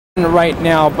right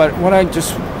now, but what I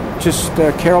just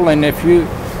Carolyn, if you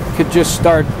could just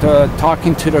start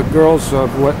talking to the girls of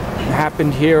what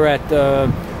happened here at the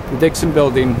Dixon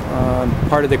building,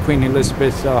 part of the Queen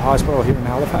Elizabeth Hospital here in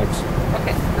Halifax.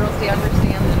 Okay, girls, they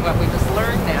understand that what we just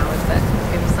learned now is that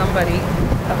if somebody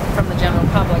from the general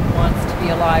public wants to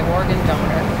be a live organ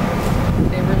donor,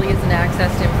 there really isn't access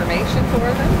to information for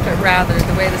them, but rather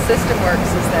the way the system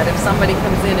works is that if somebody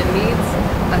comes in and needs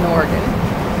an organ,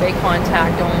 they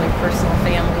contact only personal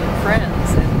family and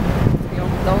friends, and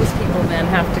those people then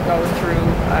have to go through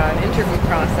an interview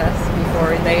process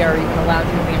before they are even allowed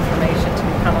to have the information to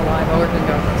become a live organ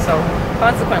donor. So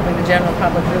consequently, the general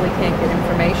public really can't get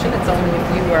information. It's only if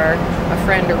you are a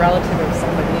friend or relative of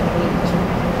somebody in need.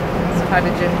 So how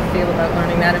did you feel about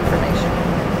learning that information?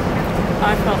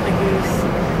 I felt like it was,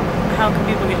 how can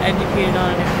people get educated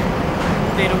on it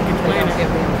if they don't get to learn it?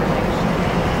 Give the information.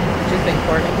 What do you think,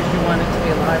 Courtney? Because you wanted to be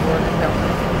a live organ donor.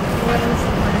 What was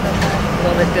the point about that? A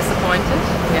little bit disappointed?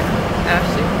 Yeah.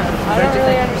 Ashley? I don't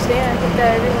really understand. I think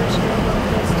that everyone should know about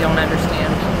this. You don't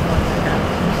understand?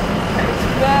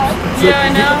 Yeah, I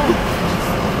know.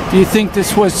 Do you think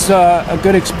this was a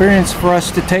good experience for us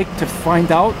to take to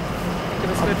find out? It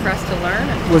was good for us to learn.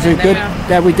 Was it good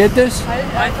that we did this?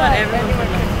 I thought everyone would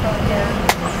know.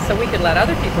 So we could let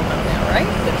other people know now, right?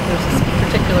 That there's this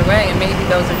particular way, and maybe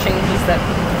those are changes that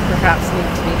perhaps need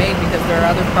to be made because there are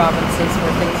other provinces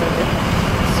where things are different.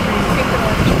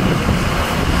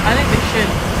 I think they should,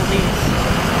 at least.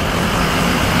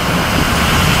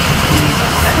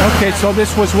 Okay, so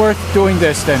this was worth doing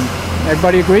this then.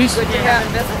 Everybody agrees? Good to have a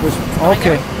visit.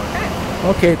 Okay.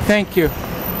 Okay, thank you.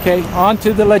 Okay, on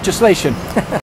to the legislation.